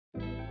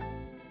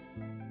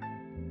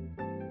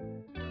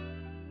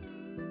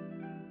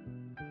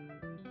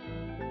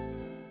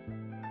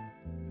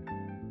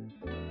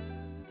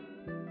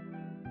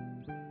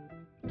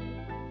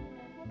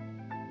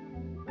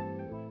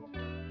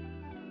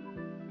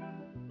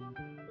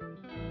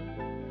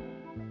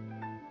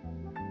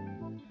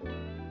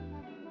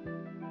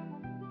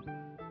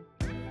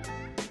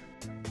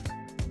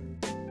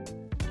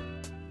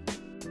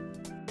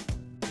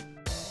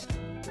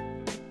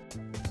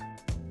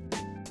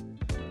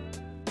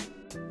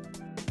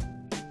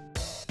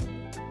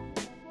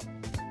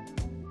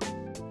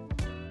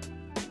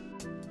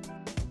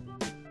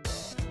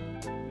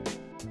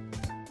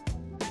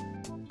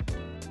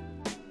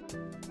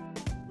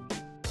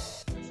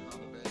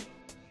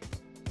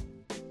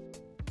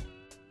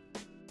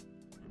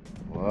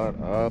What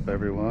up,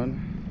 everyone?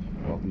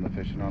 Welcome to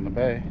Fishing on the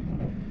Bay.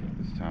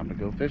 It's time to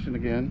go fishing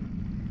again.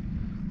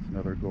 It's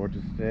another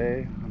gorgeous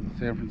day on the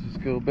San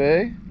Francisco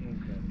Bay.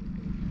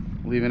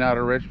 Leaving out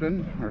of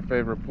Richmond, our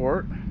favorite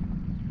port.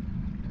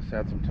 Just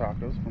had some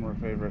tacos from our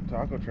favorite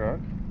taco truck.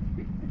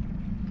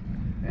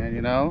 And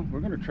you know,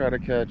 we're gonna try to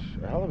catch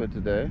a halibut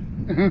today.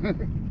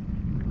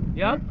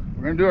 Yep.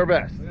 We're gonna do our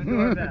best. We're gonna do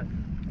our best.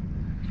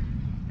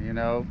 You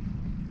know,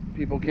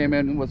 people came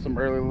in with some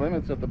early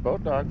limits at the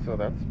boat dock, so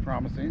that's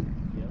promising.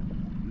 Yep.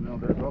 You know,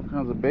 there's all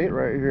kinds of bait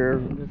right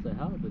here. There's a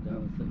halibut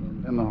down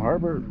sitting in the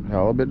harbor.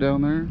 Halibut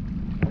down there.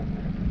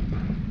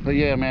 But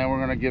yeah, man, we're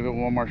gonna give it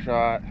one more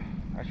shot.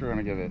 Actually, we're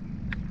gonna give it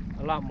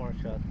a lot more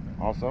shots.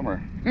 All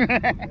summer.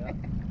 Yeah.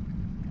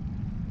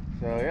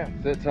 So yeah,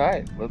 sit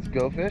tight. Let's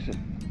go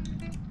fishing.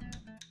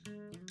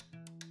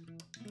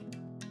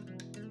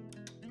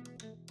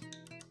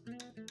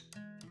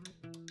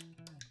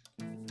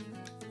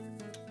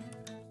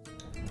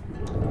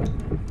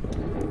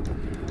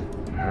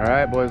 All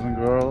right, boys and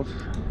girls,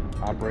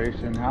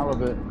 Operation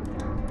Halibut,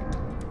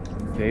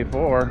 day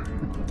 4.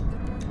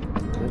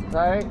 Sit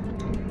tight.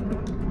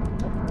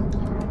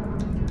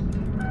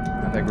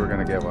 I think we're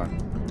gonna get one.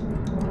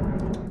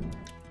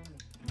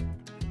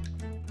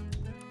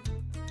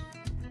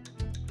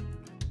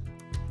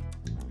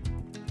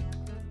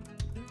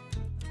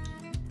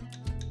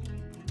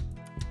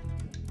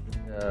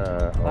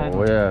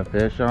 Oh yeah,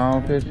 fish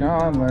on,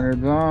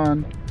 Leonard's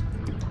on.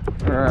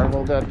 Alright,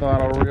 hold that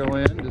throttle reel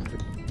in just to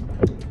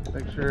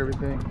make sure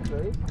everything's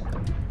safe.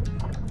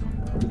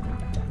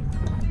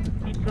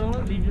 Keep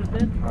going, leave your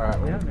set. Alright,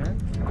 yeah, man.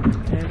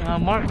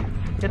 And mark,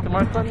 hit the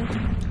mark button.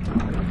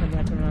 Come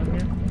back around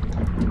here.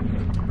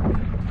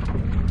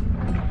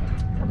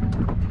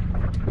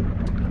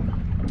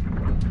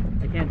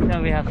 I can't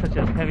tell we have such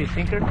a heavy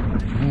sinker.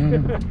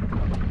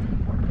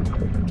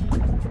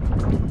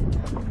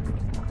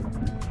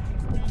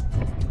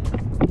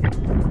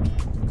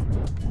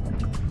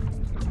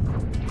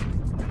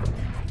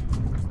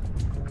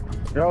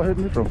 Y'all hit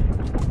neutral.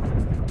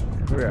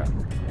 Where we at?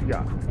 You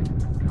got it.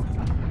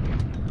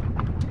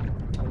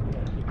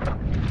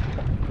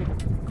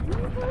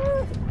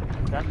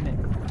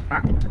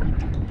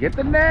 Get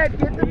the net,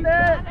 get the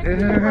net!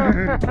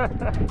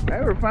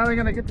 Hey, we're finally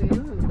gonna get to use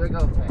this big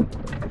old thing.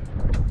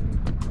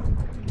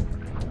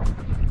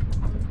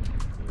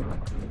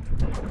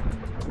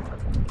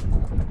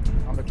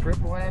 On the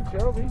triple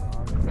anchovy.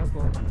 On the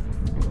triple.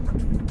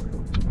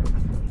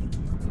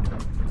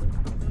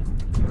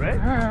 Right?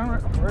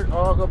 All right,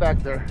 I'll go back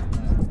there.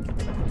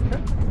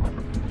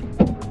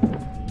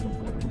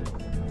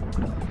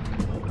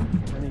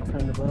 Let me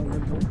turn the boat a little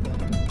bit.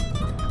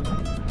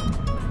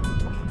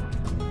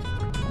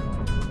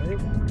 Ready?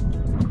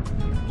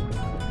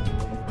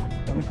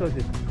 Come towards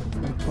it.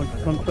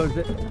 Come towards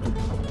it.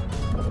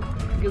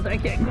 Because I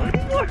can't go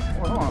anymore.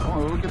 Hold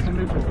on, we'll get some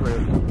neutral for you.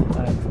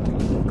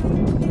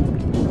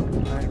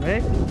 Alright,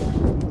 ready?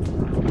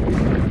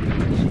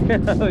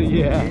 Oh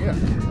yeah.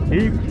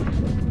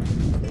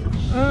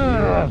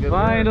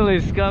 Finally,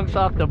 skunks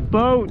off the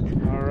boat.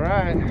 All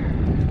right.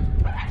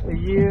 The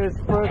year's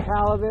first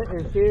halibut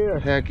is here.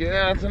 Heck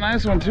yeah, that's a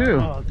nice one too.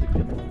 Oh, it's a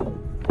good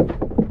one.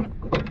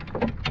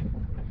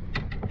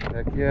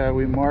 Heck yeah,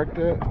 we marked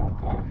it.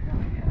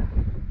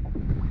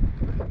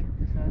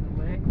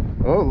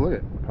 Oh, look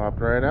it, popped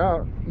right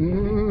out.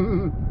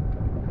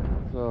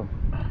 So.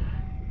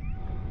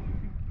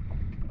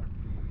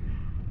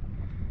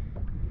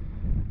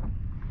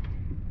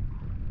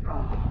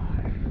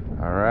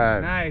 All right,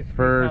 nice.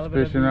 First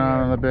fishing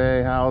on the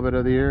bay halibut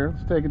of the year.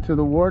 Let's take it to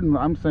the warden.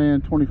 I'm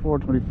saying 24,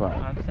 25.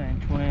 I'm saying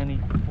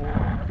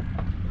 24.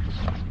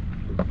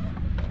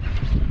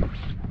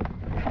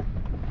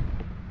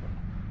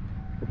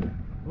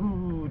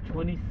 Ooh,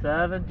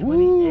 27,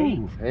 28.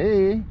 Ooh,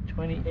 hey.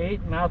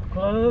 28, mouth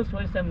closed,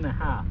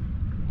 27.5.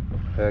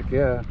 Heck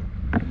yeah.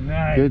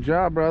 Nice. Good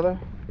job, brother.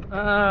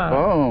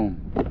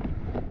 Boom.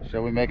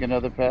 Shall we make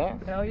another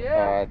pass? Hell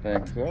yeah. I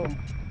think so. All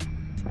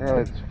right,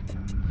 let's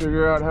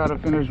figure out how to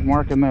finish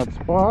marking that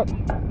spot.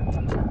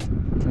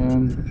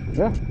 And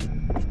yeah,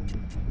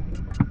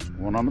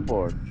 one on the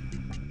board.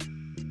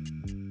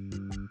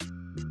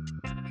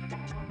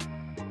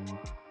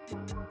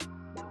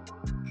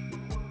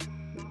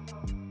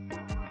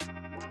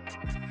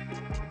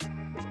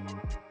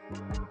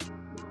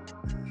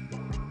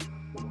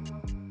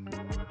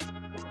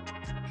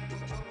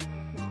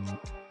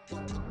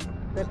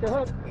 Set the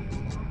hook.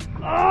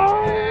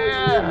 Oh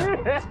yeah!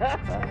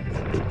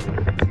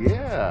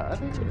 Yeah, I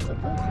think it's a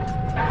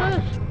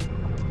fish.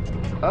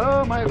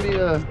 Oh, might be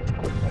a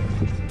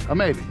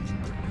maybe.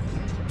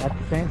 That's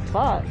the same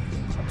spot.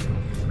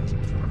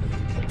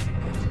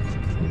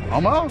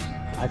 Almost.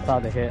 I saw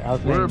the hit.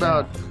 We're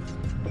about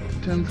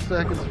 10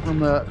 seconds from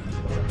that.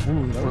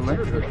 Ooh, that was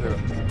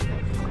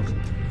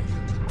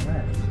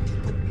Right.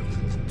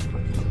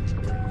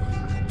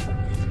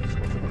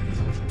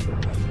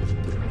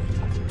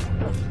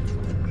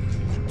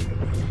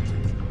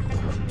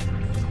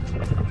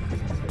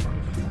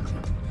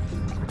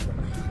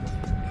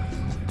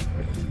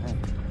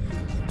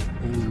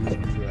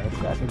 Ooh.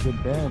 a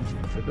good bed.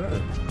 It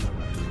does.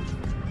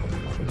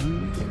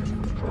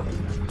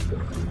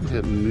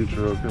 Hitting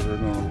neutral because they're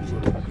going a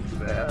little too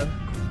fast.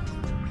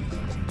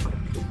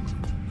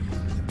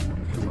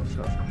 Too much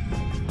stuff.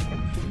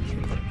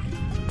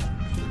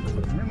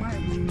 It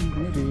might be,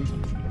 maybe.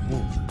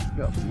 Oh, it's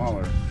got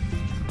smaller.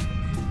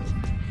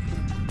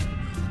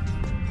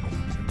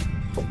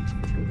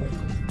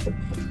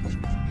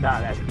 Nah,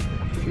 that's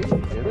It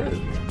is.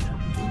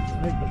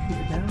 Right, let's keep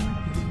it down.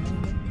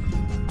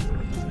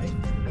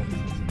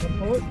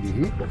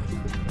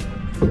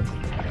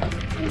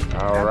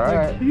 All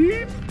right.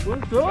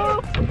 What's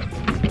up?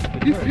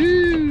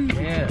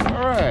 Yeah.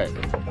 All right.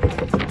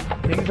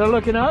 Things are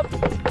looking up.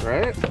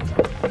 Right?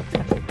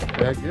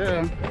 Heck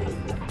yeah.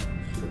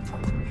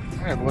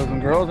 All right, boys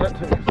and girls, that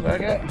took a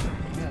second.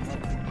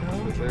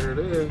 There it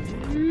is.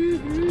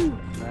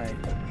 Nice.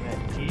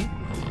 That's cheap.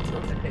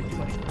 That's at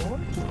 24.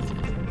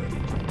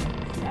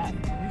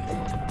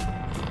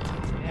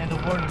 And the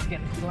water's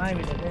getting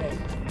slimy today.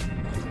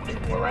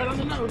 We're right on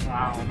the nose.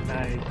 Wow,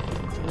 nice.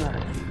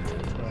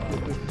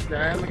 Get this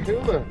guy in the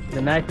cooler.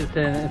 The nicest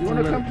thing. You want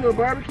to come to a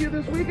barbecue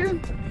this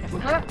weekend?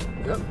 What's that?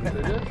 Yep,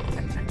 they did.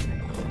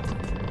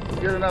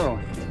 Get another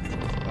one.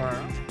 All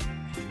right.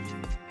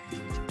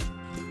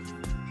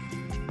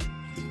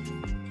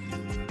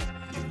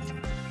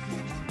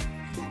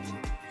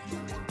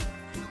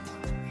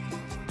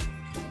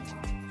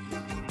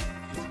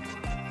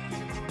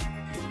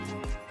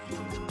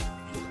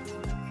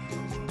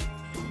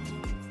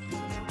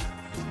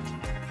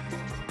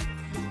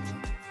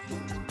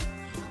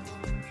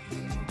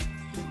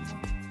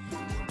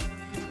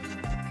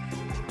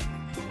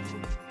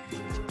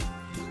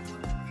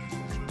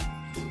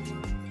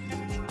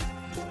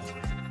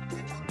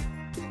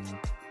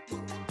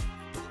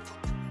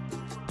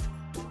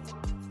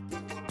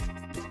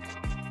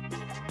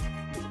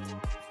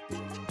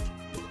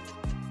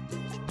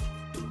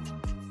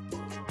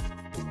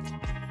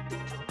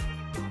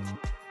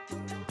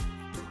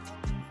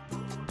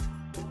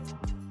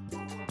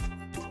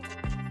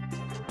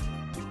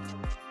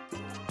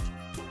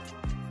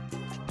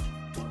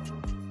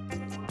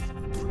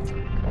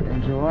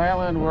 Angel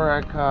Island, where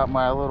I caught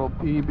my little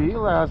PB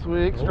last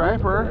week,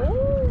 striper.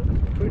 Oh,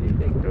 pretty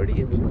big,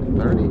 30 inches.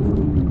 30.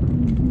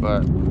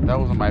 But that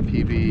wasn't my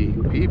PB.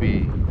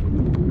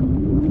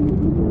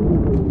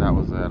 That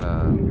was at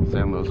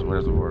San Luis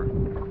Reservoir.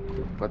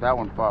 But that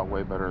one fought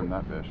way better than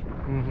that fish.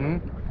 Mm-hmm.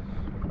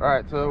 All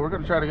right, so we're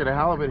gonna try to get a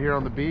halibut here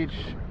on the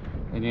beach,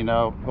 and you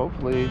know,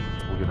 hopefully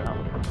we'll get a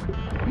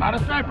halibut. Not a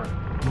striper.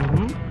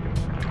 Mm-hmm.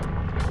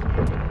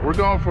 We're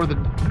going for the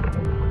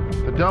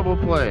double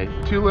play.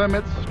 2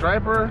 limits,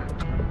 striper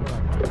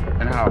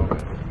and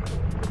halibut.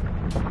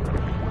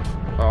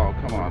 Oh,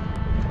 come on.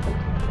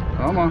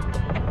 Come on.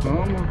 Come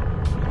on.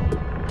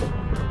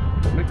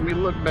 Making me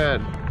look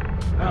bad.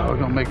 Oh,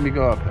 don't make me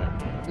go up there.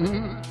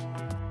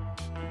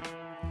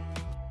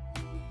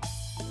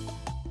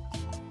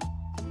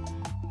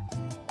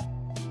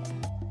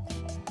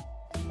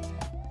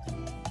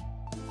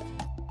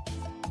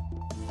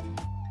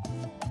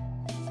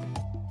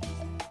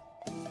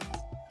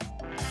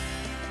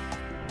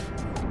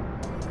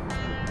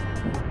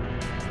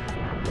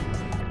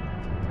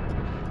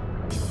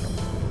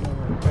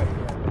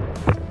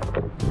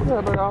 Yeah,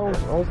 but I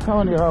was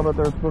telling you how about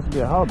there's supposed to be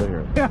a halibut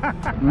here.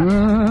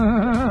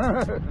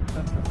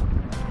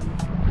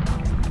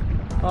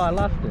 Oh, I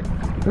lost it.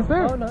 It's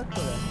there. Oh, no, it's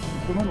still there.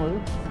 Come on,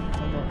 Willie.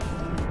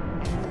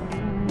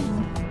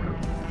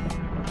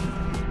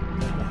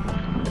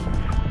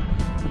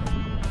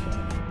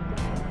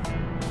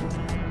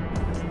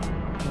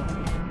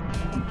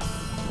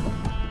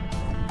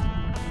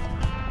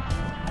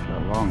 Got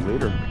a long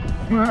leader.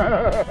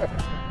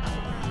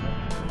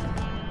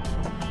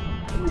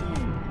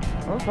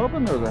 I was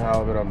hoping there was a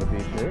halibut on the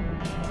beach here.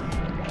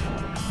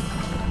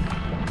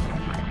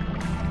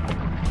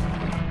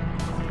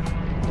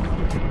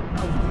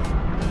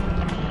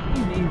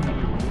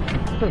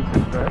 Thanks,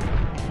 right?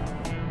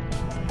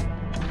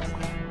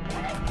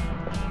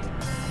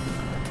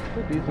 It's a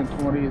decent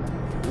 20s.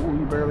 Ooh,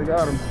 you barely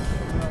got him.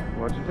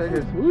 Watch you take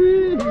it.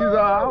 Whee! He's all,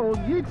 I will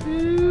get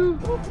you.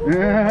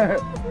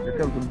 Here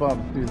comes some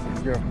bumps, too. So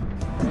be careful.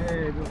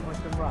 Hey, just watch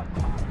them rock.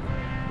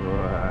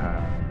 Wow.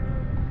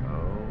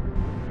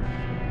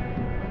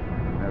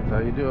 That's how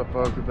you do it,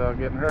 folks, without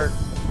getting hurt.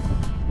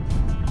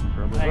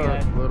 From the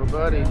boat, little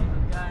buddy.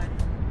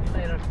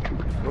 Later.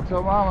 Go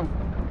tell Mama.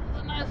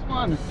 This is a nice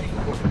one.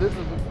 This is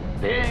a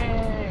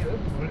dang.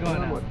 We're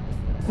going now.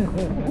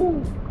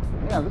 Ooh.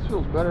 Yeah, this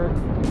feels better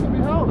than we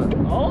held it.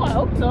 Oh, I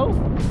hope so.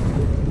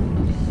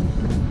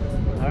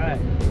 All right.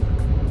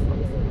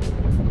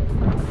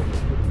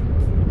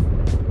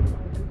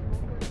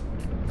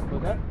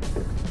 What's that?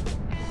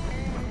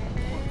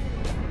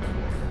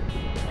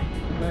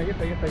 I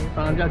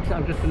guess.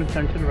 I'm just going to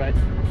turn to the right.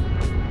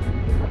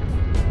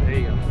 There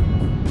you go.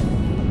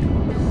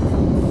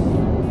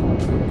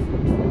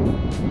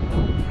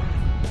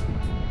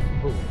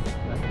 Oh,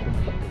 that's too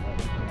much.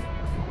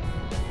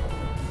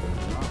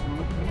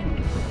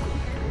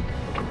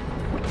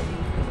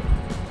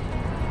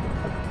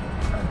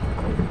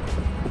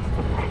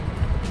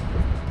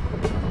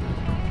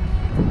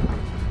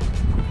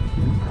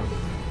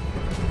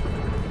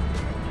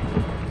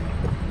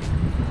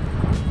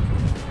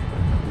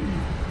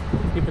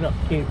 it up.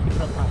 Keep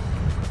it up high.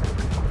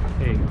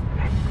 There you go.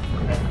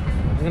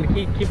 I'm gonna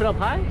keep it up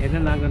high, and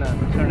then I'm gonna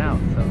turn out.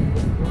 So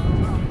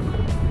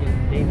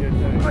it's dangerous.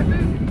 I did.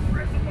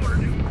 Right in the water,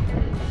 dude.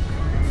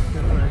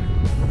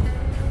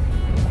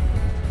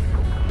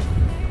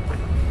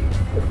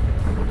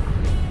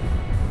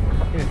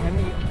 Here, hand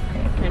me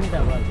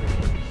that rod.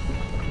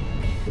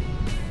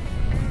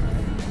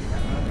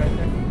 Right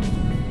there.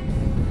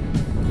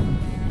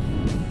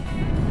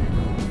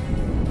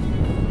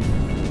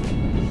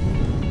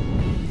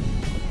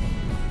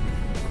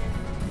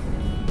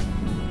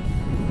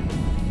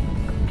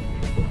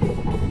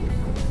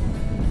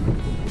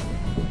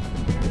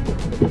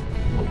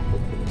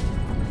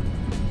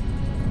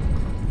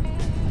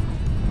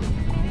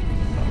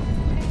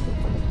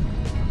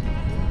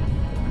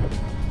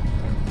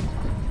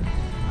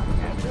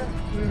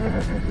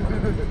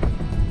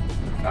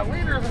 That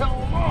leader's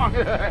hell long.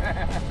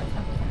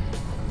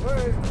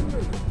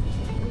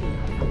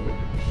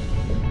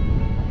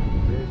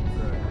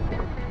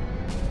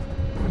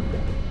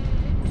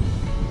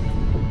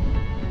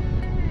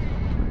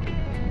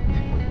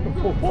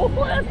 Oh,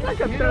 that's like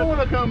a you don't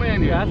want to come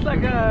in here. Yeah, that's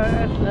like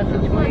a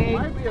 28,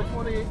 Might be a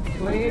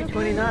 28,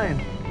 29.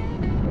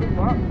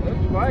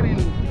 It's fighting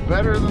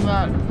better than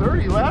that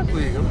 30 last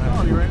week. I'm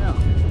telling you right now.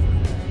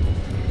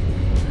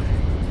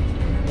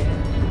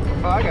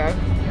 Oh, I got it.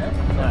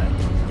 Alright.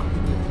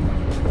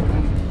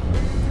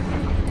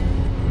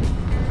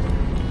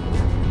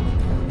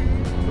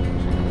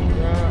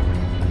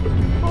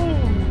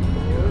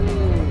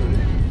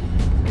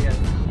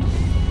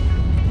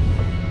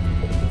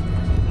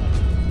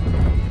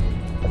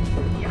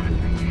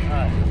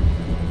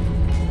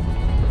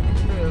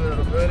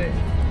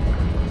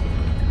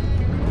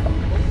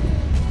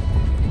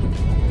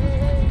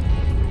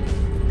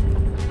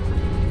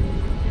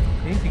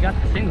 Got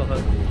the single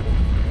hook.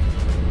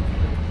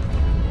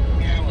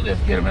 Yeah, we'll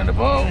just get him in the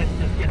boat. Let's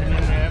just get him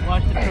in there.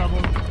 Watch the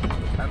trouble.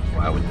 That's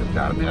why we just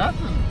got him in. That's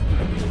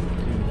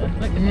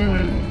like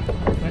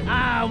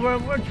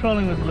we're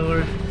trolling with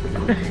lures.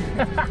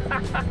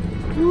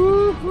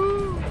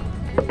 Woohoo!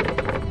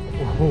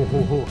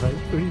 Oh,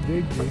 that's pretty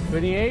big, dude.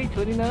 28,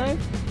 29?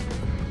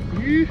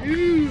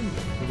 Yoo-hoo!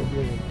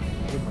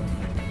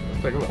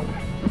 Let's take a look.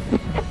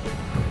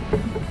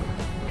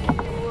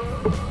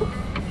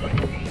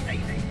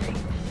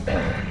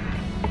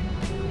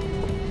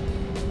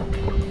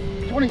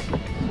 26.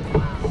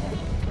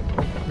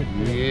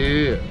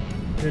 Yeah.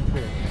 Good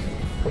fish.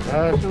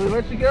 Should we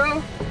let you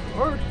go?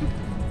 Or should...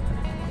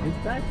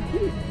 It's nice to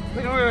keep. I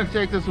think we're going to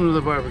take this one to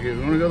the barbecue.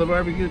 You want to go to the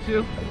barbecue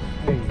too?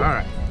 Hey.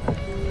 Alright.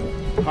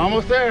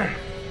 Almost there.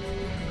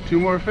 2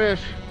 more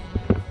fish.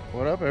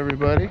 What up,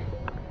 everybody?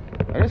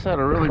 I just had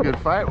a really good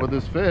fight with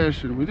this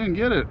fish and we didn't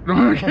get it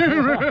on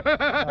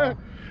camera.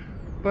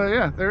 But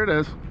yeah, there it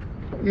is.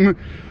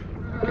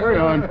 Carry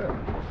on.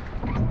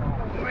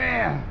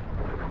 Man.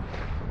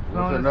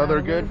 That's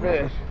another good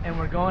fish. And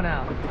we're going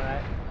out,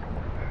 alright?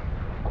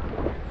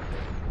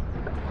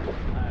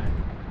 Alright.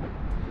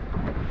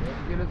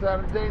 Get us out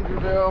of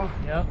Dangerville.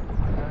 Yep.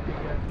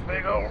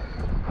 Big old.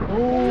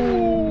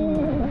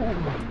 Ooh.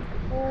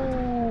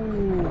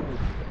 Ooh.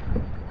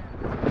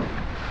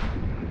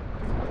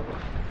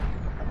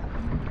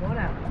 Going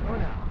out,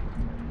 going out.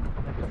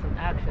 Look at some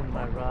action,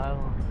 my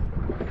rival.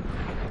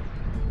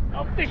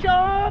 Oh, fish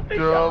off! Fish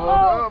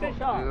off! Fish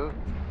off! Yeah.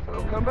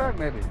 So come back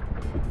maybe.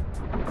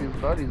 His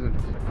buddies are...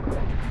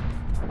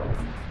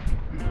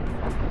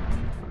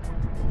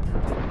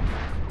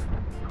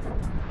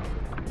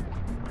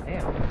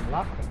 Damn,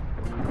 lost him.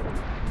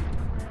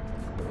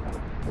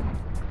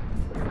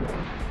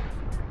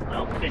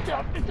 Oh, fish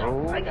off, fish off.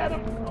 Oh. I got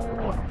him.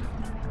 Oh,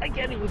 I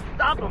can't even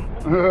stop him.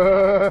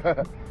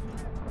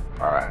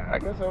 Alright, I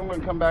guess I'm going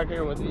to come back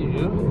here with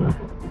you.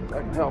 I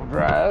can help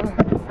drive.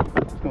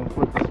 Just going to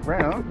flip this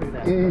around. Look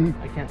at that.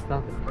 I can't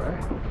stop it.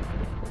 Right.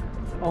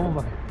 Oh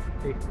my.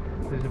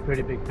 There's a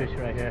pretty big fish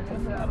right here.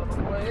 Get out of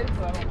the way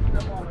so I don't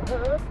step on the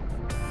hook.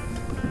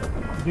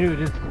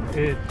 Dude,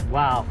 it's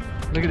wow.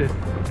 Look at this.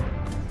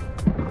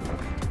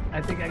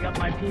 I think I got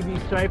my PB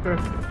striper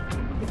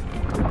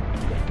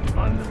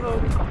on the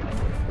boat.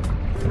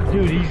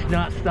 Dude, he's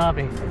not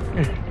stopping.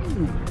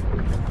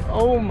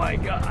 Oh my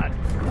god.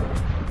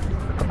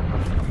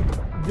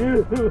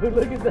 Dude,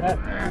 look at that.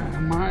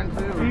 Mine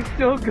too. He's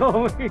still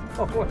going.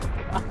 Oh my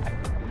god.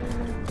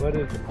 What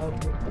is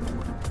up?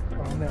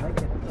 Oh man, I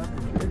can't stop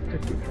this. This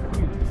fish is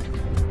huge.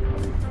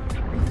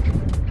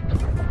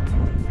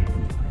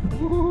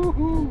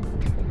 Woohoo!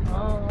 I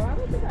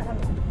don't think I have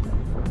it.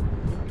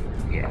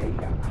 Yeah, he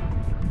got it.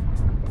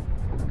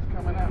 It's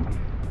coming out.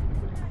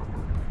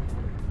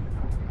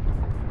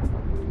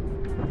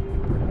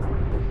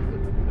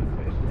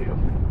 Fish too.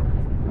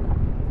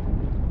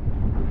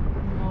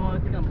 Oh, I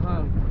think I'm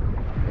hung.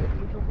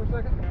 Neutral for a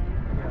second?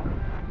 Yeah.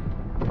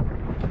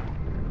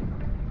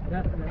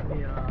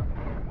 Definitely,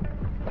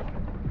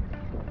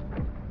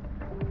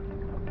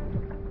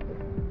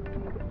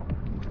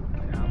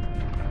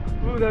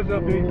 Ooh, that's a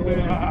big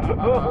fish.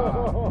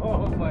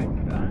 Oh my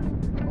god.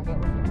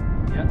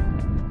 Yeah.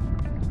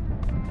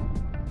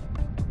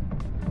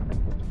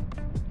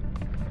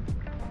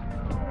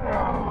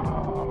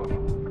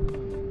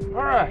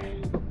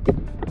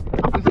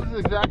 is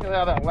exactly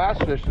how that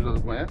last fish should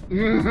have went.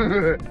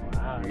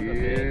 Wow.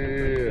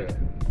 Yeah.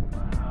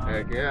 Wow.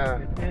 Heck yeah.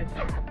 Good fish.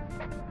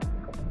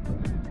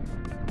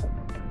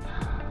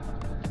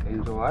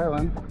 Angel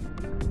Island.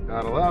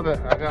 Gotta love it.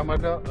 I got my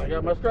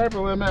striper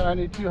limit. I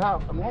need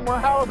one more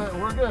halibut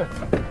and we're good.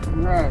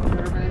 All right,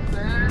 chatterbait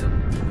stand.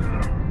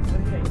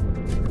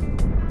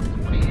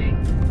 28.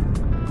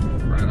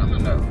 Right on the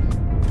nose.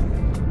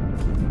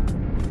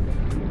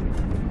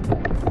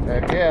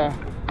 Heck yeah.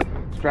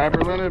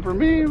 Striper limit for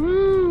me.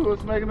 Woo!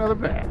 Let's make another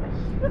pass.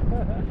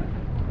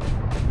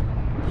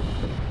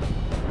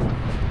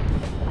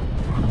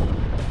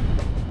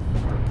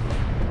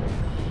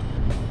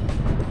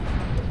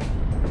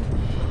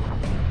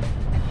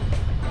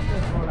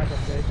 More like a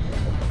fish.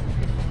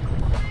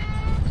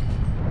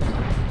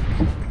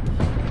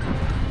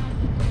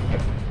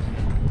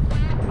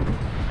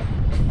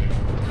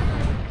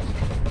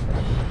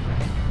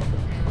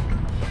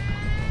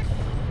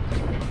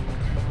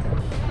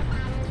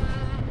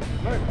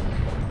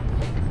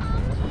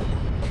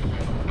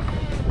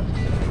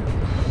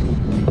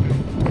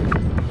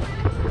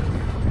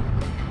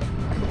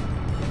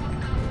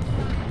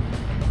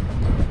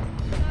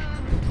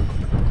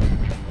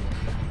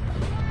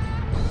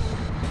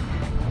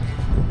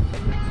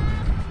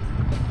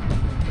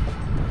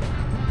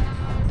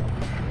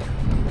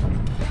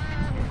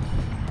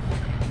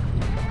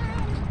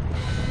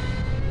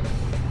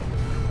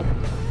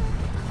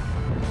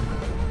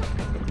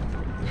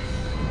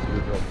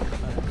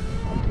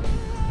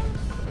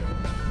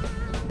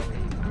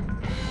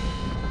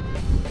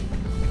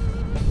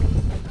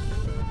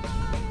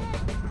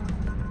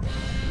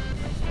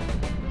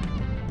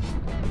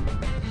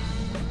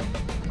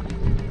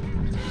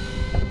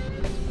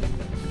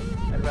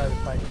 I'd rather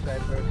fight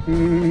striper. Get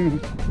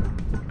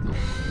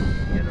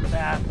him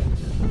back.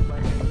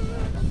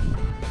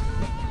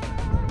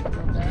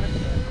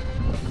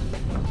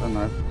 That's a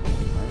nice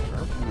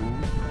sharp one.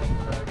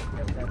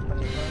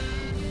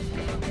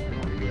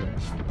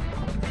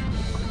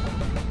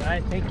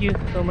 Alright, thank you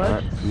so much. All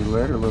right, see you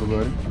later, little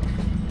buddy.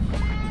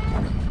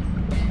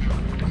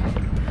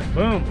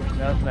 Boom!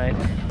 That was nice.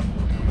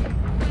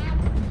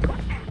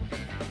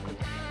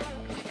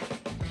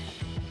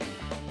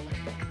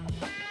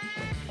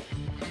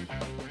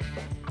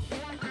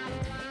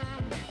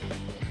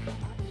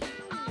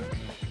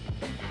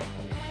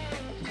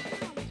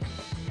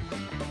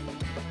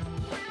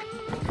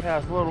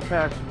 Pass a little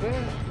patch of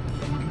fish.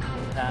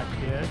 Patch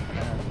here.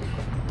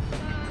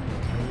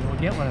 Maybe we'll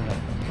get one of them.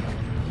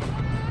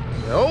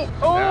 Oh!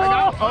 Oh! There I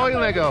go. Oh, he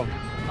let go.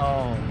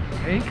 Oh,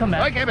 he didn't come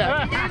back. I came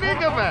back. He did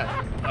come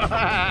back.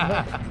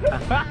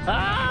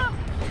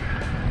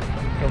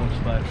 So much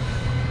fun.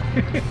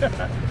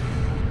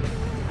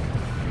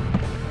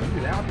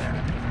 He's out there.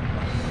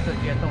 So you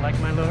guys don't like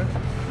my lure?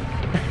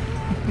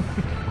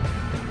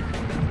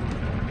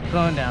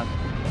 Slowing down.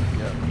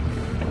 Yep.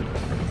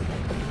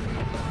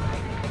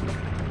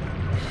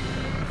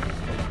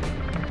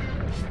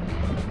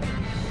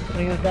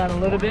 Bring this down a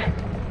little bit,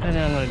 and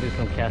then I'm going to do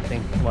some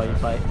casting while you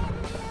fight.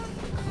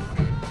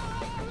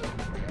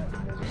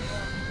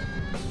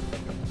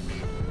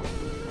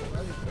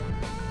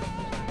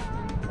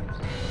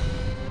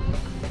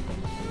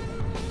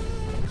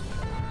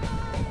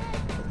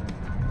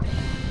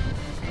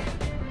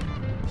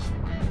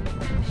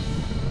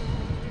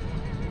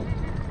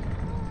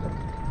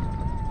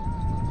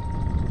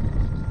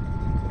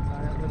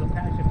 That little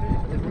patch of fish.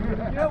 We're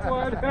going to get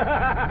one.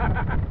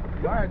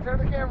 All right, turn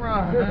the camera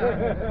on.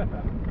 Yeah.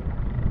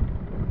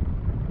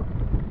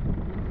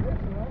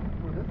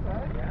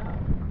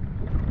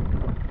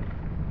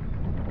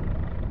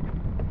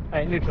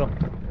 Alright, neutral. Oh,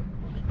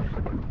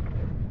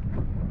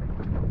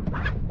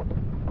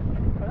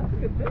 that's a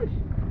good fish.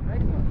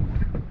 Nice one.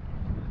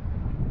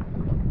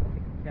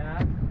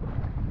 Cast.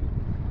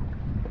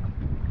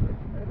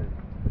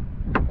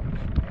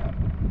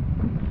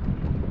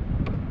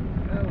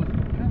 That was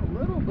kind of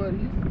little, but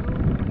he's still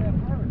that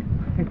hard.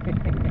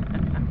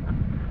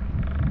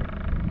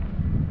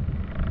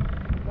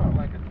 About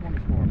like a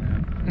 24,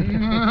 man.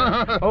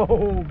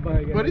 Oh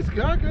my god. But he's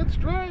got good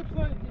stripes.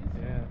 Like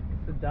yeah,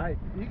 it's a dive.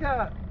 you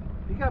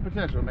got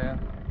potential, man.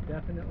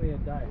 Definitely a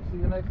dive. See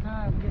you next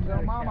time. Good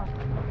job, mama.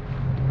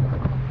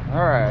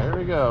 All right, here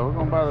we go. We're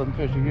gonna buy them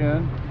fish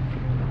again.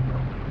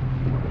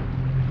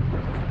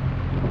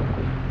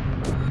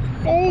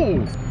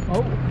 Oh!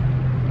 Oh.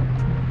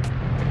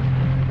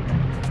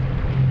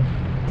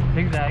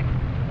 Zigzag.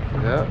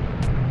 Yep.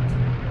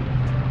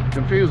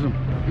 Confuse him.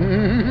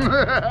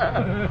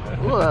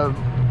 Ooh, a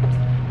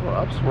little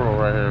up swirl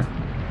right here.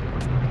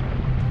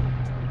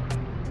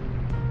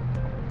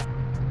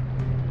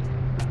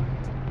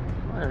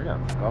 I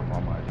got stuff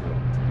on my shoe.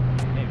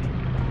 Maybe.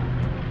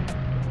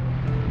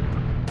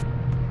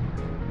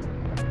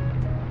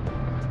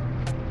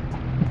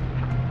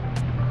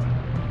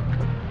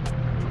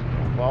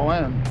 Fall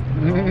in.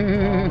 Fall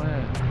in.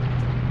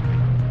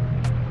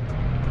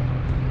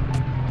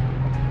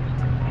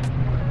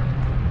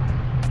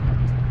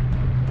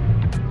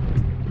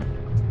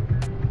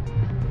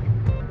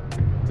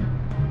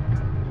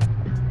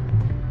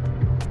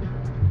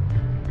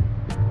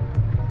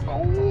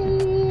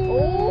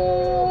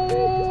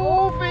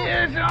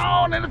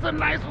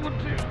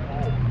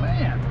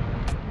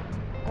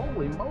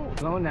 moly.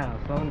 Slowing down,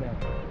 slowing down.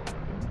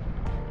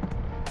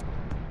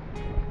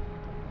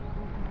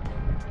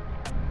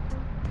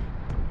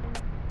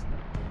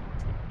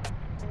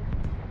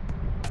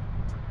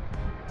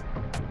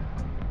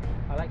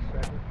 I like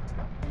striper.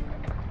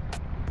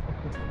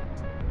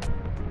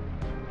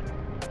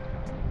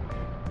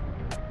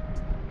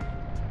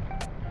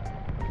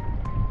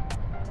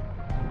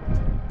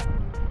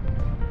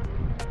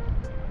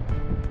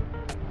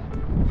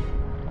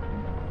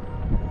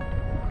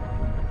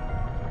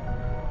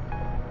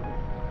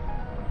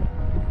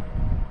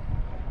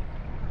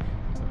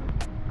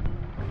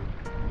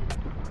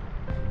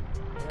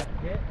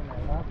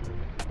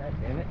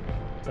 Damn it.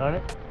 Darn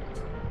it.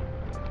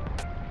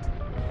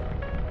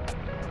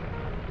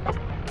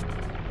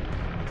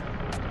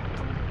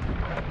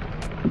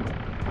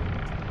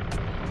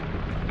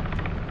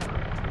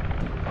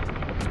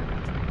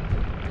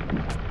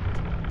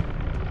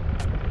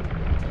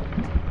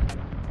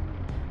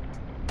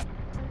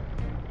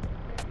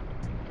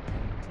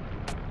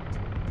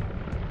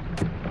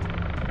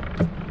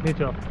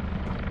 Neutral.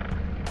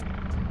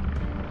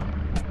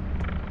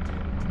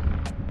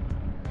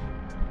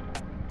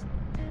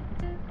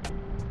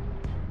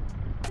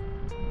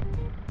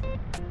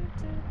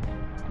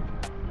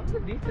 That's a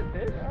decent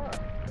fish.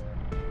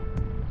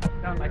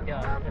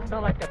 Yeah. It's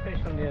not like a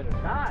fish from the other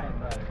side,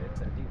 but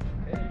it's a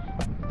decent fish.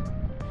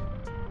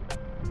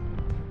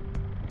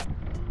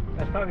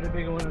 That's probably the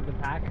bigger one of the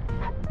pack.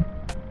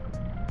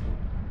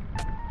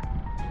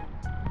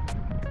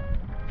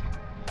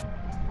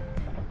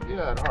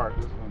 Yeah, it's hard,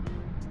 this one.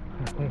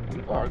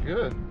 It's hard,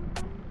 good.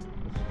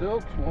 It's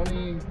still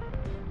 20,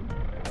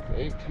 it's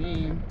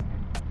 18.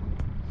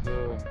 So,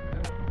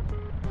 yeah.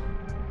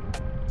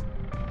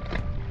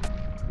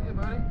 See you,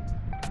 buddy.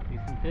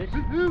 Decent fish?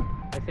 Woo-hoo.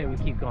 I say we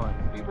keep going.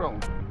 Keep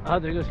rolling. Oh,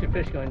 there goes your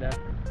fish going down.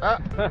 Ah.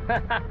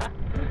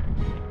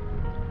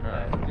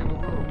 Alright, give it a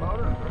little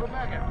motor and throw it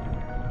back out.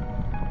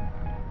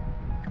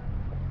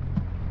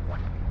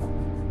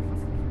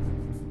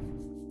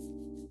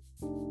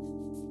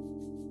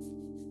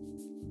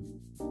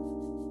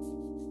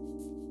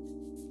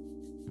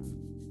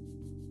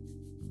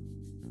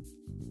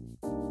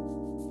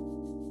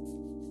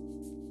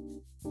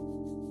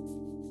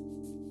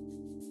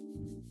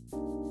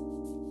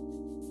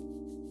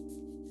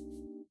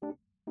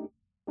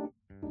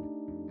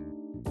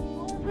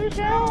 Fish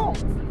out!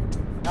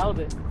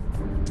 Halibut.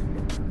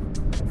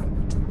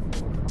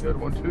 Good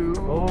one, too.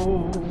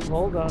 Oh,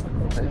 hold on.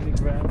 Let me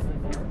grab it.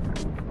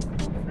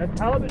 That's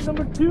halibut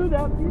number 2,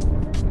 that piece.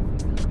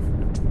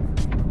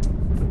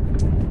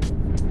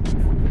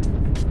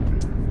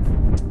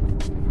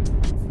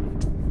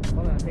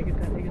 Hold on, take it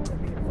down.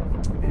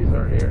 These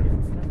are here.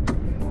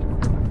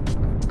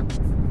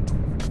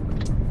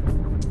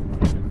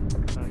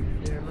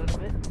 There a little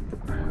bit.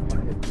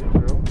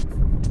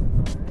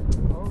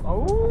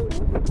 Oh!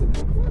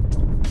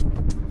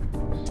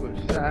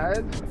 Switch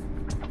sides.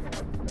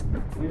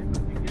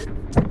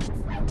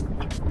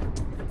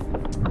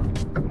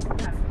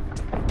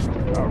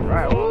 All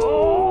right.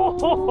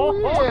 Oh,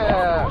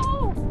 yeah.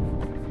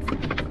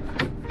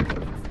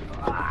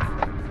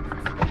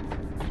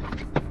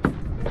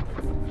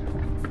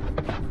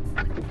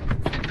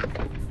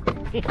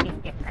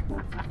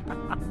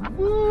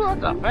 Woo,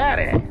 that's a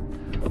fatty.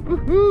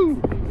 Woohoo.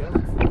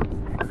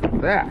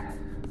 That.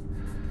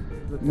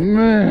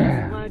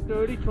 Man.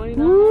 30,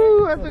 29.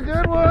 Woo, that's a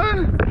good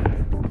one.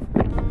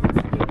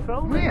 Keep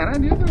trolling. Man, I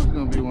knew there was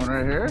going to be one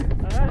right here.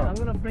 Alright, I'm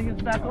going to bring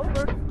this back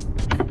over.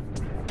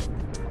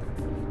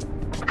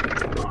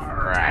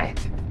 Alright.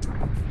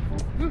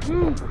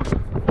 Woohoo.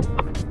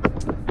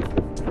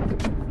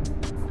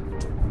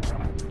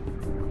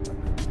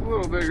 A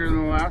little bigger than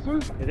the last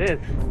one. It is.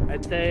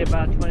 I'd say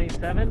about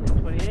 27,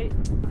 28.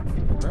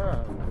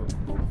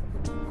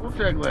 We'll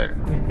check later.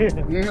 A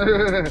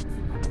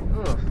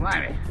little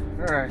slimy.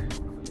 Alright.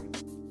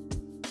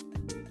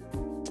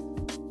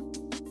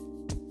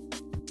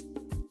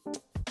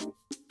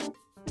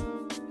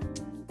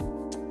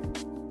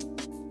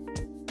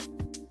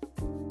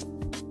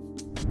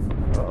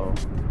 Uh-oh.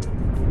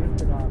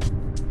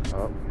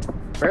 Oh,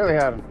 barely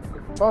had a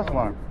false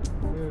alarm.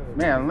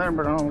 Man,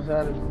 Lambert almost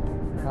had his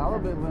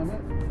halibut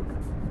limit.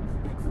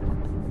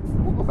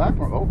 We'll go back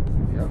for, oh,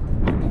 yep.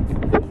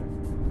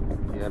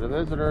 Yeah, the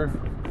visitor.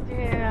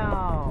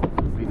 Damn.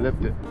 He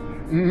lifted.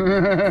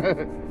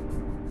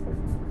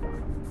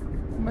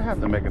 I might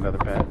have to make another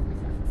pad.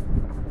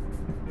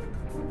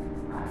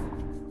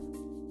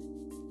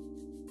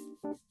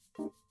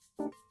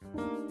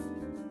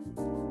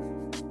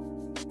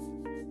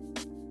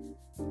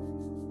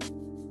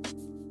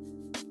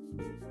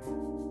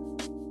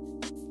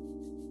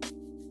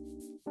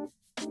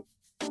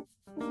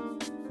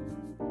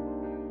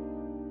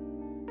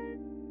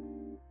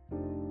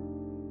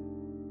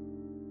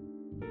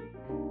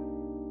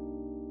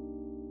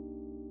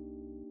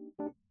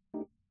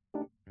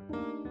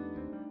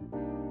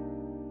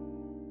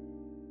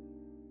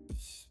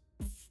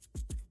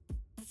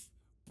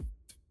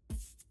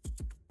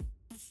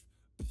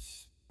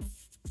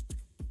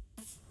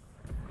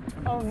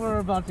 Oh, we're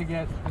about to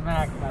get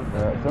smacked.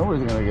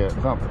 Somebody's gonna get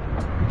something.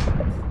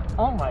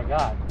 Oh my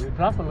god, dude,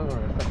 drop a lure,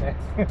 okay?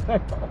 Oh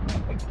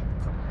my god.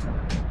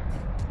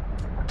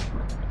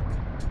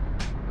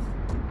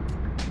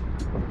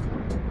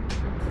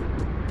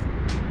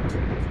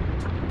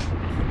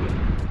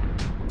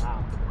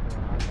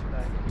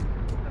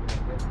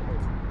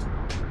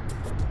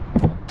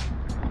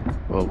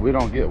 Well, if we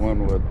don't get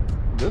one with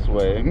this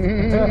way,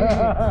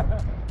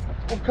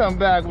 we'll come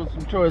back with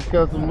some choice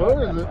custom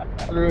motors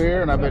through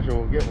here, and I bet you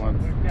we'll get one.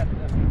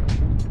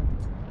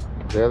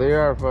 There they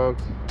are,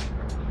 folks.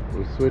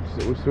 We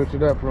switch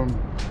it up from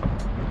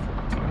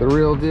the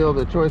real deal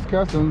to choice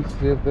customs.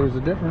 See if there's a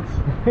difference.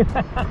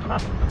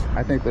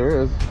 I think there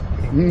is.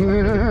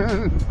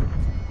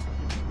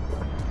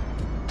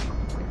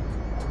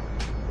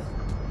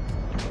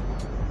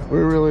 We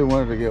really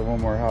wanted to get one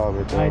more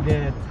halibut though. I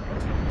did.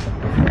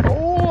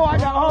 Oh, I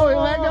got. Oh, he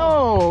let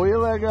go. He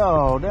let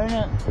go. Dang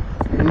it.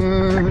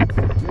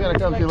 He's gonna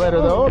come to you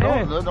later though.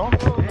 Hey. Don't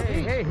go.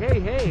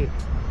 Hey.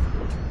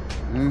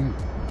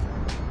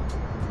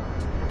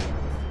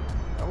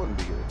 That wouldn't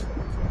be good.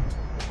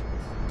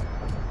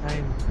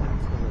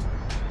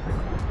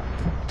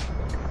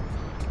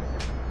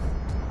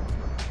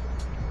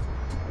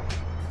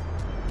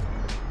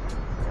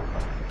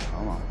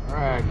 Come on. All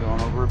right,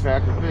 going over a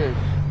patch of fish.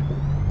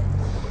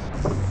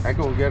 I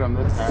can get them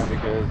this time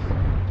because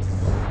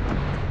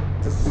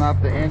it's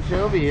not the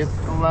anchovy, it's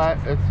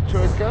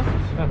choice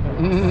customs.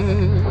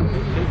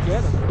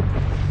 Get him.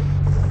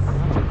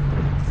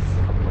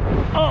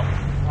 Oh,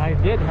 I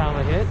did have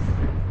a hit.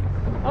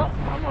 Oh,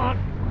 come on.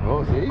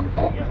 Oh, see?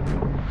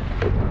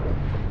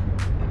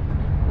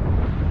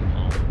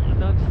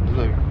 Is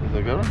it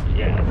a good one?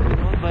 Yeah, it's a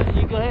good one, but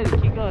you go ahead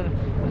and keep going.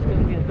 It's going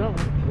to be a double.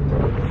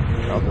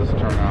 How's this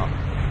turn out?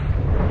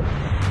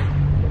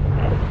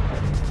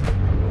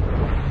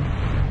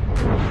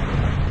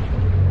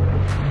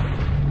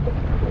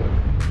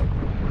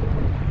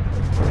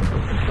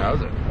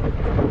 How's it?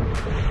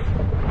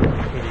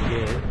 Pretty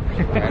good.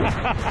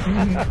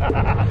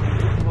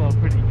 Well,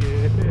 pretty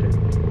good.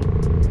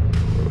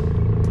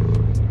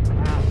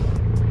 Wow.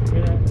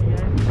 Yeah.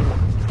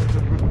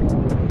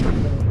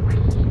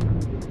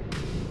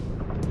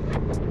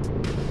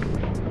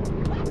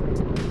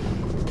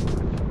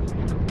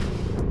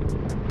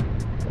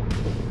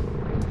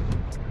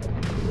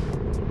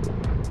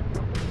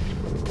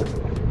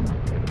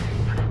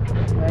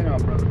 Hang on,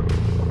 brother.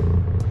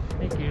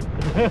 Thank you.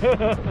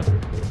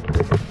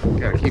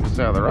 Gotta keep us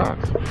out of the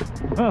rocks.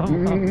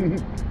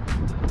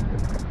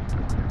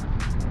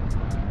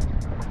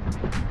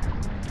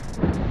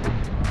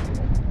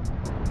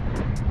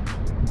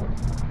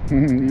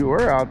 You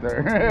were out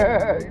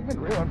there. You've been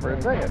reeling for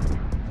a second.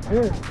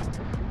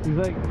 He's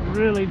like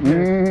really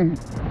good.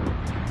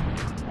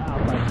 I'll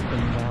let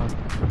him down.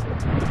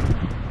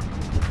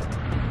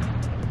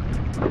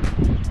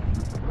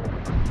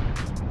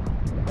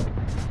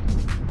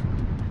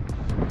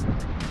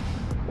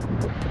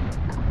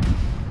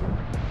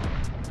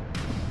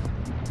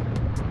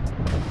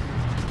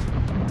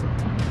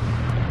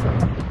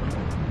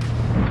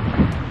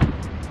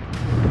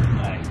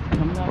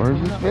 Where's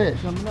this fish?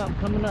 Coming up.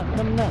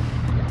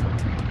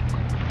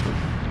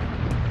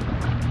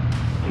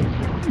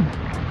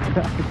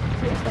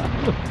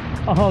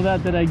 All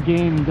that I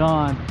gained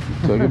gone.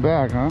 Took it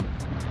back, huh?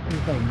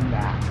 He's like,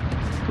 nah.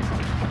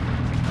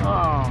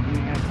 Oh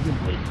man, that's a good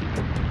fish.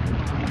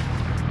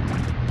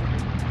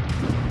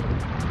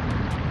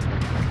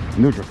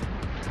 Neutral.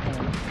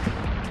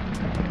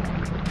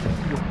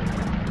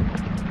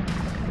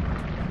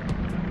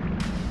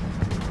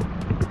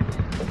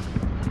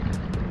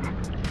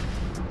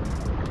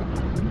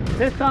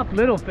 Pissed off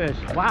little fish.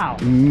 Wow.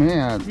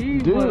 Man, He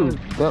dude,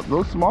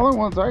 those smaller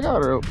ones I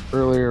got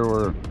earlier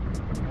were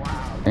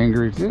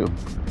angry too.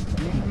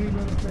 Angry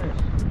little fish.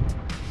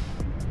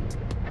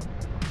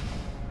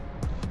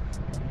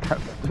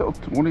 That's still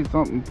 20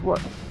 something,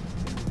 what?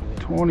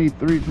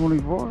 23,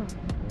 24?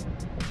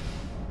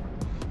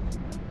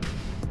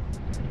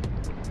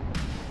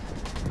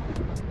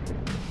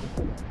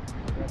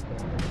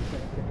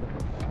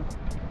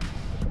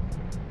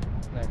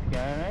 Nice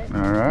guy, right?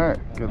 All right,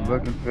 good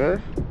looking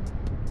fish.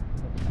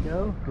 Let's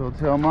go. Go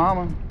tell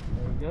mama.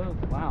 There he goes.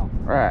 Wow.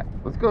 All right,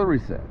 let's go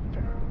reset.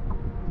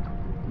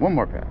 One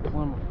more pass.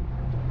 One more.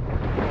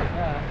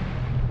 Yeah.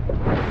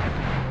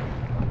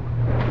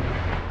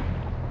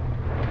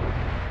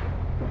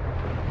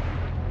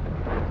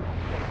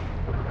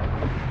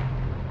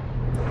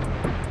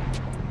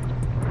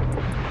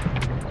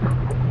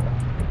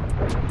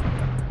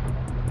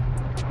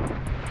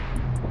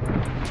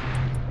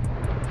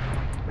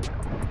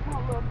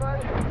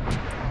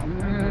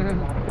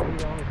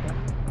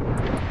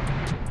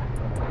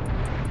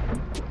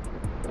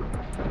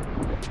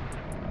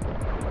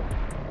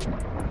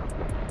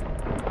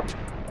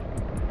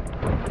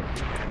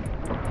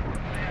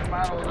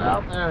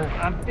 Out there.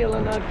 I'm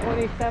feeling a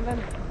 27.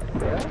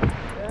 Yeah,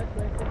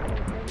 27.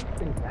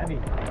 It's heavy.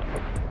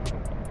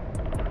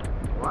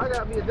 Well, I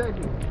gotta be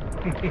attention.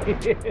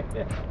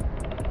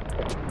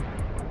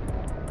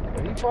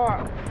 He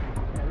fought.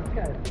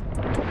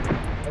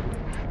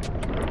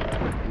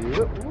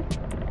 Yep.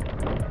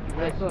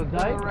 Nice little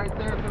dike. Right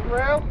there at the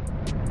rail.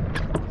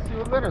 Let's see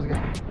what Leonard's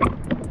got.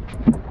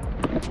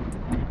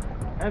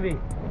 Heavy.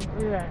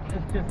 Look at that.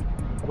 It's just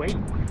weight.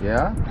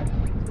 Yeah?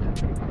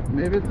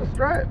 Maybe it's a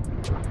stripe.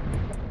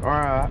 Or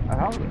a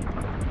halibut.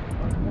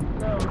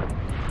 No.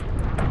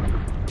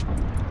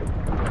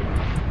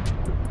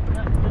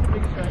 Yeah, just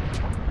big stripe.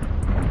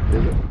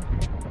 Is it?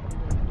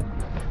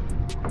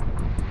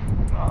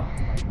 Oh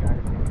my god,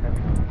 it's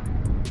heavy.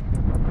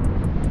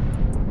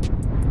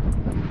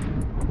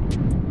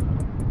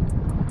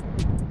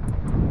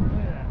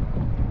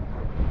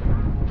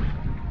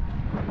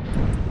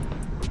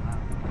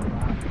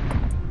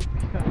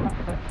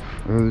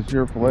 Is this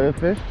your fillet of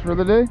fish for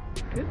the day?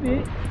 Could be.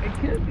 It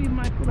could be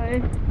my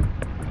fillet.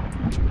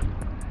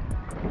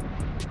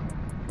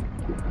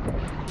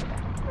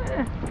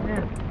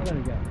 Man, I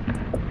gotta go.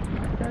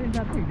 That is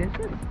not big. This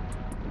is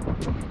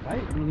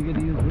right. Really good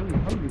to use. Really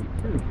hungry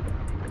too.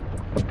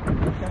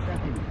 Got that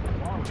thing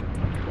long.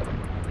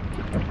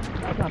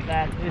 That's not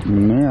bad fish.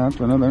 Yeah, that's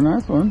another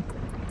nice one.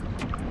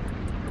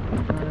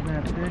 Not a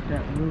bad fish.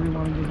 That really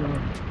want to do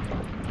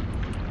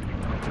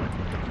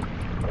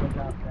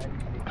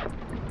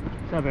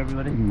What's up,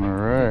 everybody?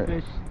 Alright.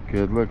 Fish.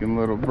 Good looking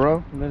little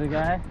bro. Little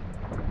guy.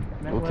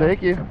 We'll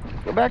take you.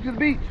 Go back to the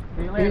beach.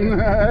 See you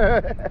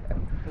later.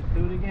 Let's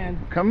do it again.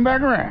 Come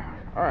back around.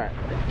 Alright.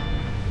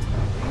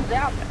 He's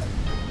out there.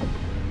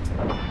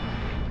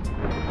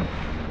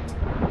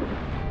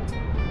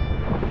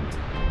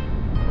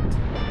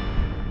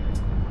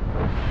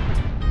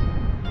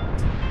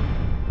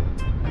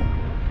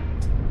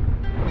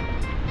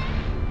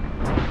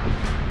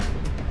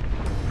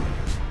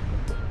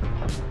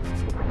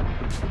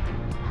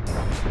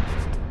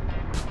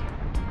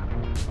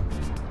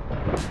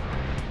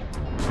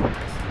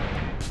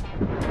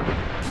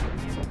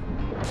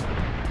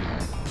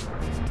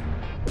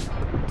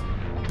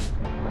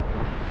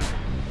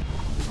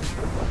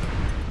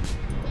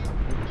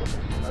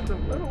 That's a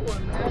little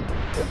one, man.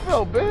 It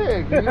felt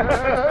big.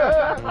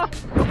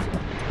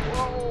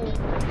 Whoa.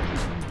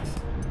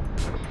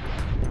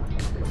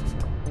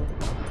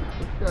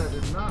 This guy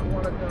did not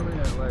want to come in.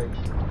 Like,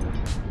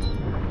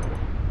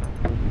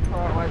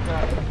 oh, like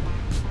that.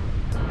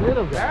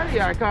 Little guy. Daddy,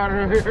 I caught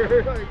her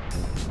here. Like,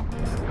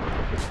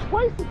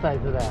 Twice the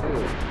size of that.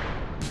 dude.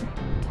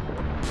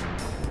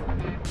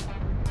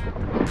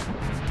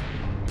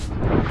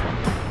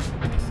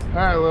 All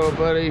right, little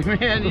buddy.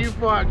 Man, you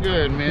fought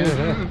good,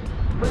 man.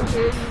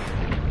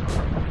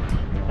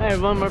 Hey,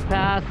 one more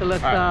pass, so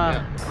let's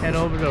head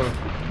over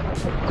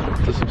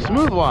to some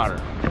smooth water.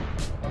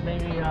 or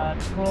maybe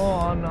troll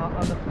on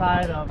the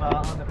side of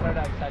on the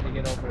paradise side to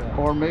get over there.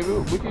 Or maybe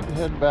we could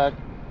head back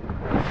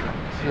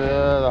to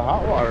the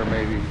hot water,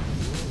 maybe.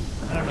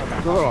 I don't know.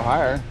 It's a little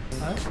higher.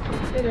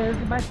 Huh? It is.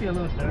 It might be a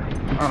little dirty.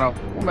 I don't know.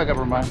 We'll make up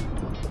our mind.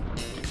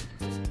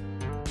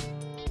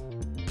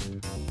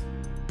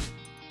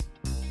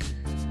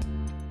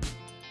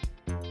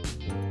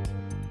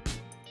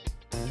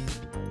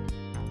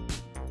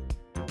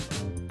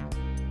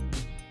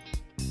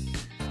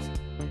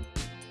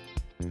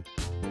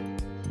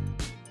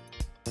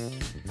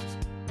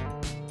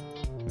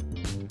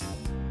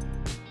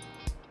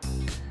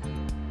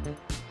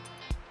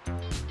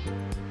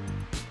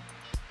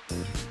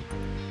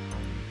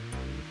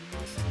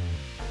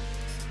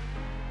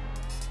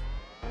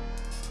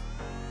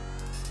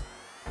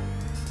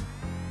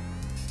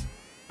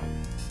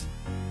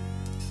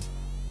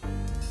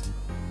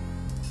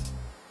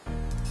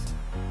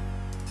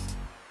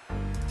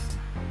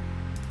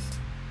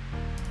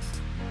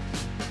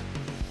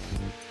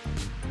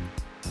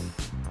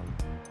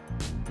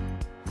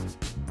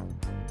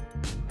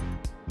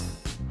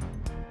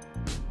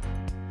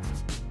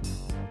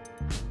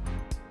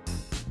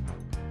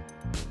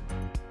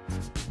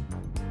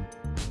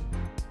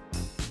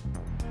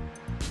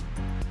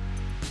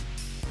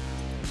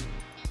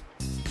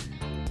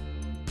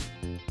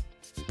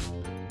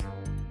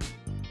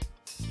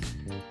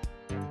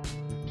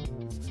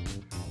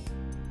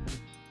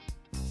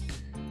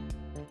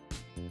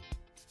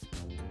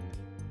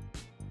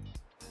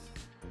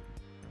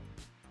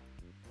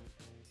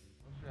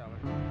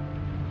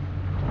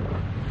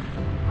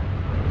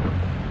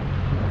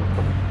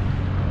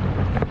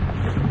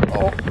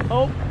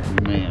 Oh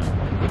Man.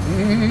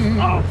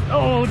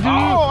 oh, dude!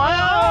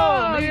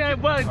 Yeah,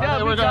 buddy,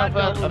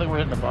 I think we're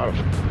hitting the bottom.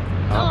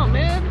 Oh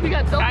man, we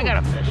got double. I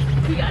got a fish.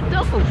 We got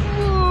double.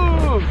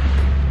 Woo!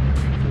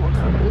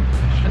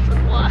 That's a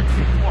lot.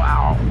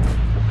 Wow.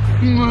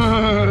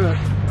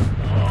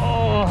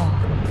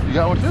 Oh. You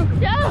got one too?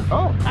 Yeah.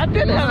 Oh. I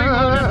did have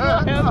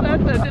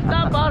it. It's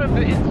not bottom,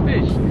 it's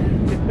fish.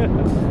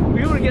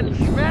 We were getting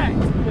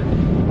smacked.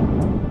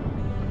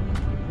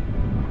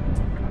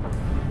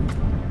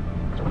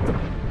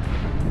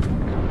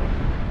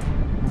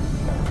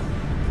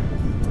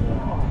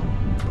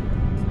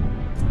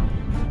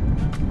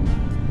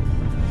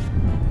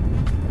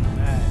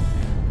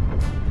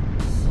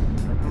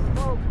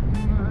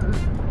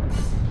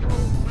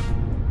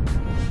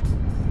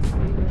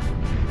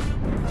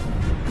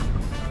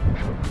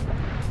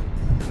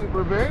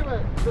 Super big,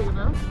 like, big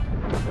enough.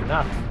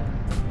 Enough.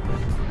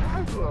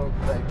 Nice little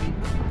baby.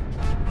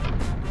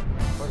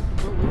 Like,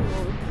 so little,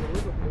 this is a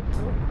little bit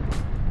too.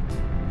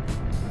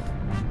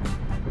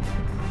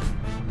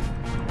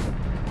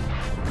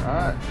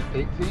 Alright,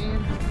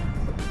 18.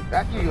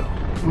 Back you go.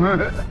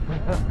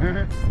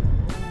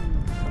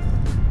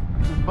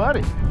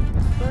 Buddy.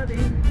 Buddy.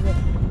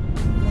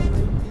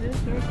 Yes,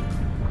 sir.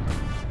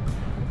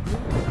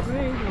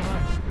 Great.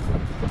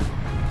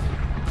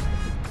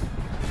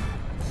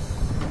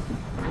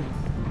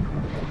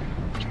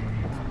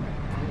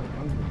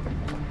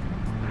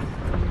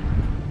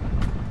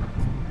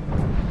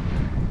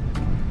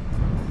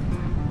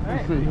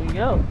 Alright, here we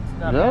go.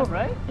 Not Yep. bad,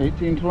 right?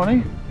 18, 20.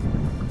 Alright,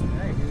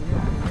 here we go.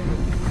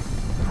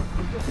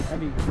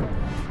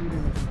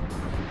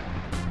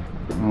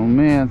 Oh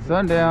man,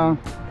 sundown.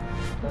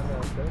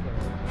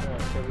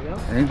 Here we go.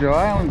 Angel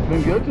Island's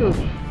been good to us.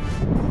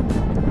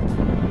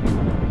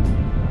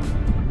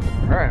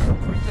 Alright,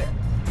 what's that?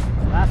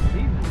 Last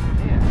season,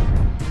 man.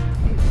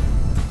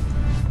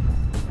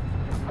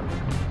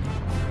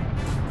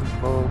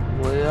 Both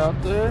way out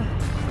there.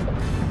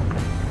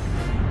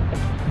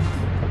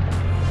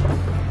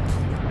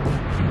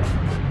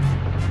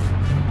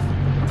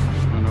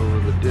 And over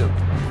the dip.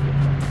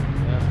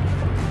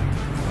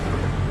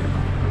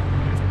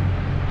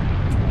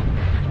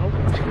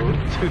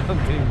 Dude, I'm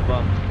getting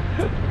bumped.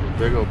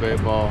 Big old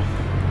bait ball.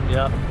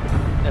 Yep,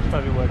 that's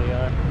probably where they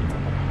are.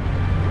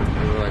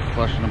 They were like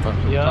flushing them up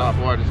to the Yep. top.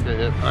 Oh, I just got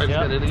hit. I just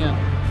got hit again.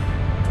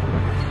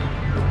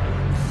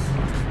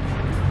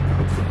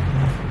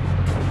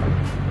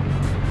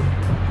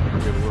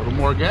 Give a little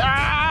more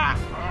gas.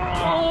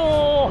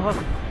 Oh!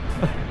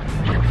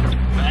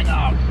 Bang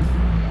off.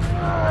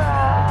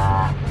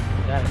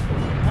 Got it.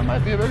 That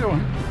might be a bigger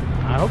one.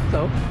 I hope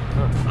so.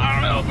 I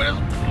don't know, but it's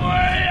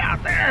way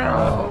out there.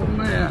 Oh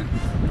man.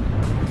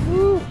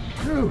 Woo,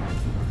 shoot.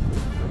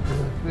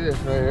 Fish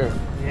right here.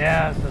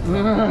 Yes.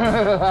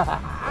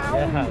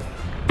 Yeah.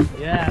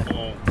 Yeah.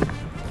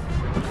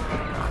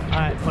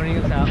 Alright, pointing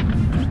us out.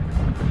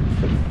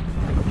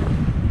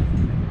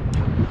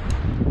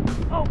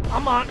 Oh,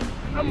 I'm on.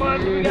 I'm on.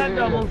 We got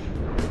doubles.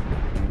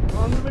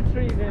 On the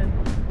retrieve in.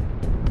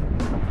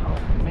 Oh,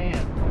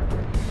 man.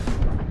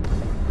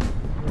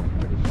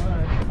 Pretty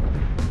fun.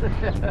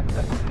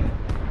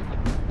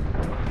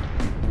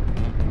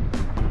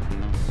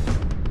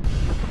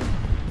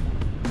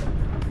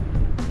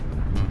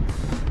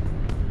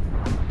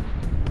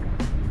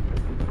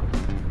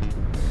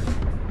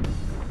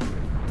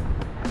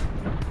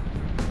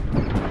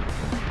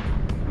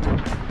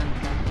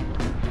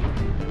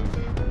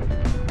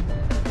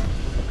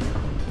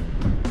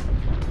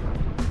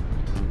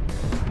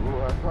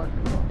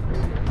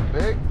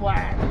 Big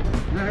flash.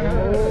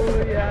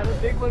 Oh, yeah, the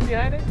big one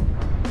behind it.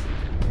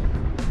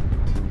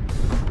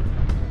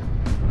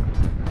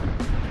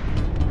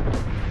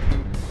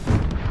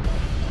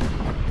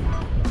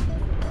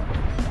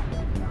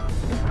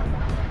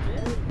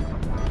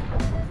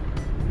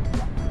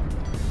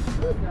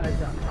 This guy's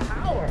got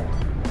power.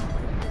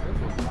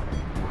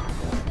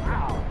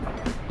 Wow.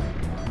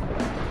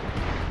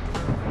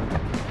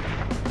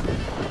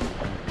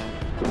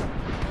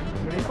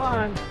 Pretty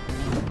fun.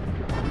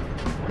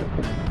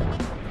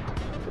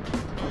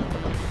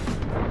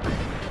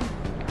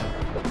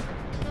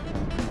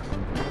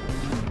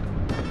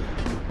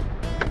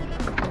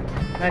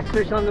 Nice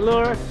fish on the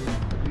lure. Ooh,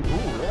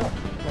 yeah.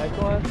 Nice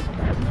one.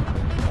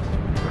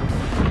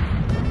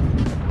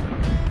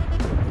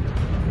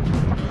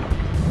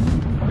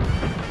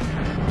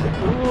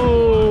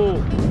 Ooh,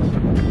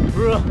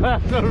 bro,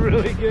 that's a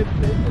really good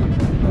fish.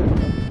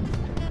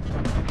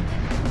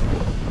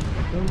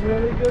 A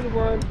really good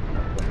one.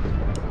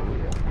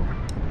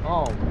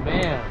 Oh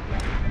man,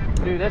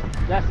 dude,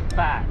 that's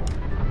fat.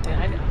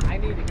 Yeah, I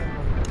need to get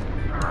one.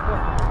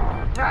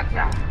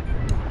 Gotcha.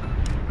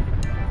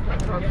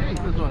 I'll take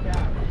this one.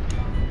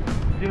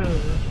 Dude,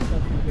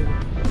 that's a good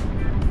one.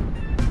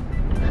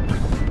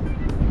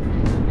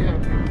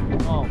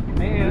 Yeah. Oh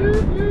man.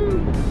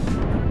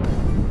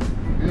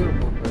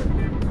 Beautiful fish.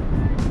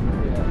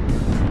 Yeah.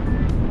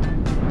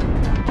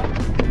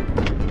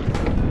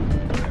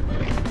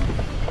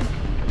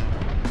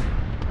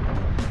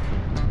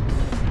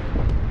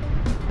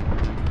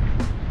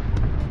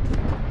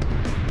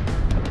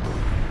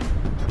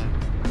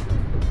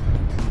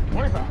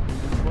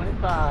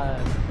 25.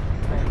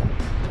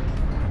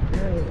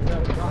 Dude, that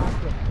was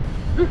awesome.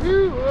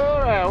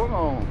 Alright, we're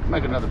gonna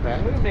make another pass.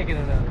 We're making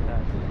another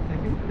time.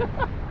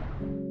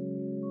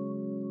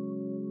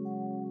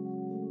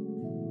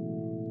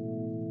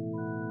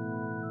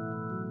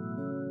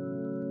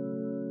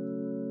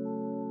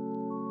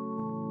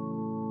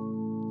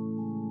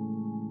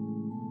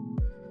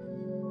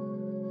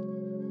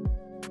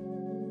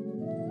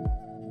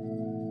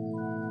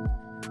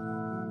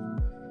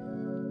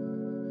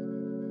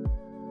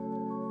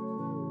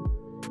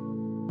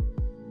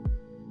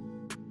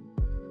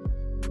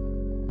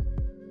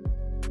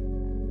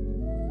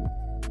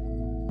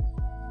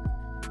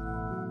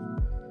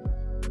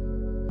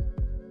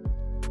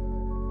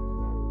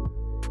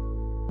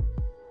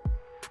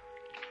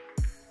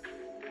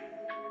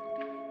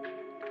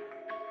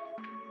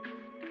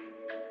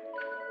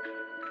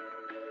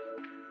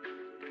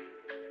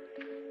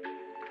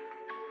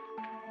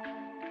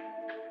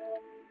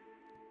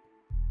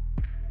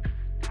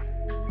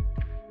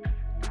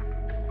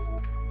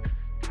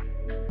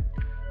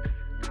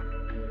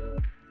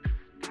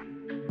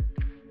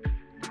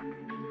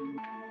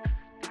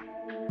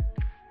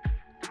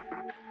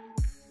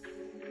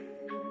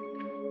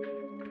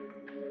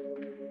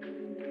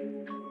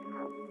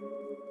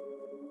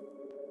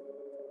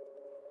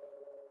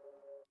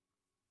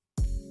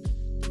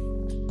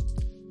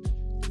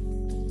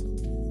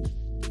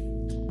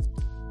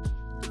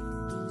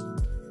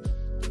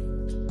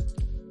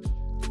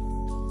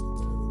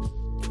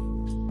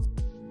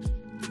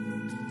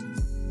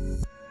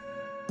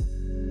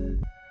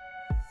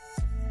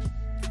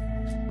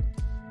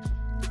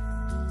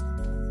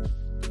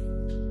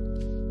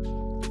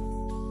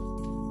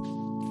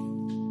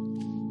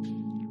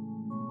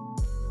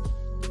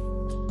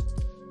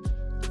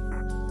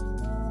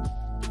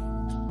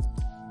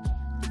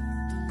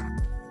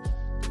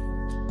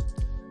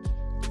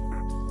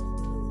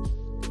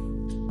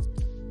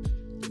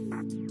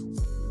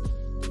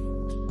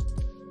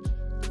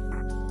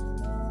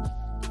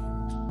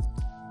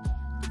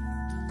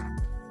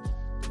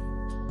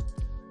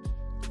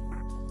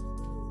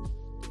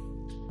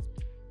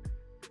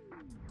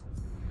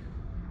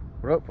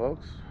 What up,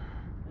 folks?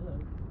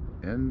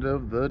 Hello. End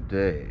of the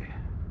day.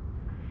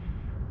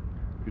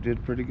 We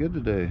did pretty good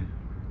today.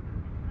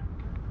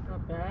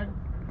 Not bad.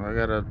 I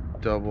got a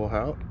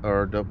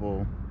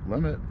double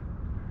limit.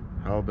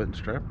 Halibut and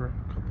Striper.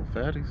 A couple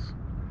fatties.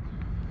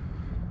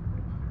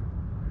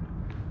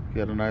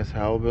 Got a nice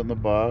halibut in the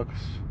box.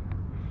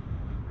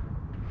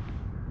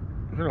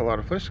 We got a lot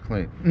of fish to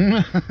clean.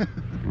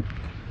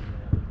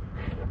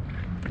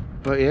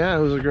 But yeah, it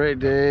was a great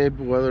day.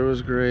 The weather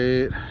was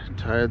great.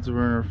 Tides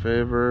were in our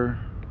favor.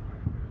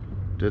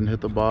 Didn't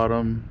hit the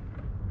bottom.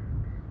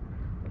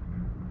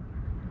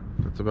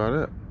 That's about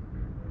it.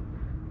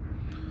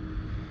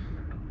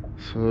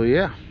 So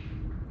yeah,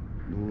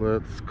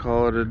 let's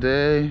call it a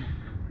day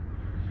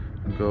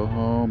and go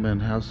home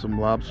and have some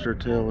lobster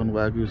tail and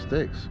Wagyu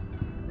steaks.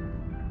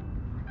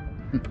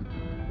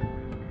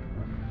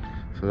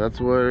 So that's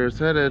where it's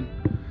headed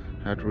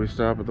after we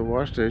stop at the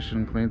wash station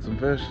and clean some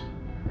fish.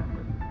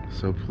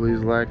 So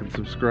please like and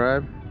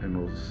subscribe, and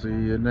we'll see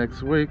you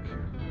next week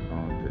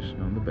on Fishing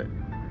on the Bay.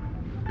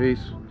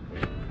 Peace.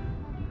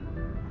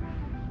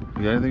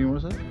 You got anything you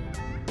want to say?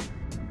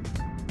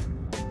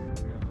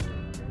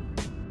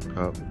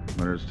 Oh,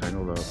 Leonard's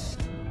tangled up.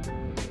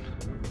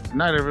 Good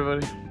night,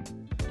 everybody.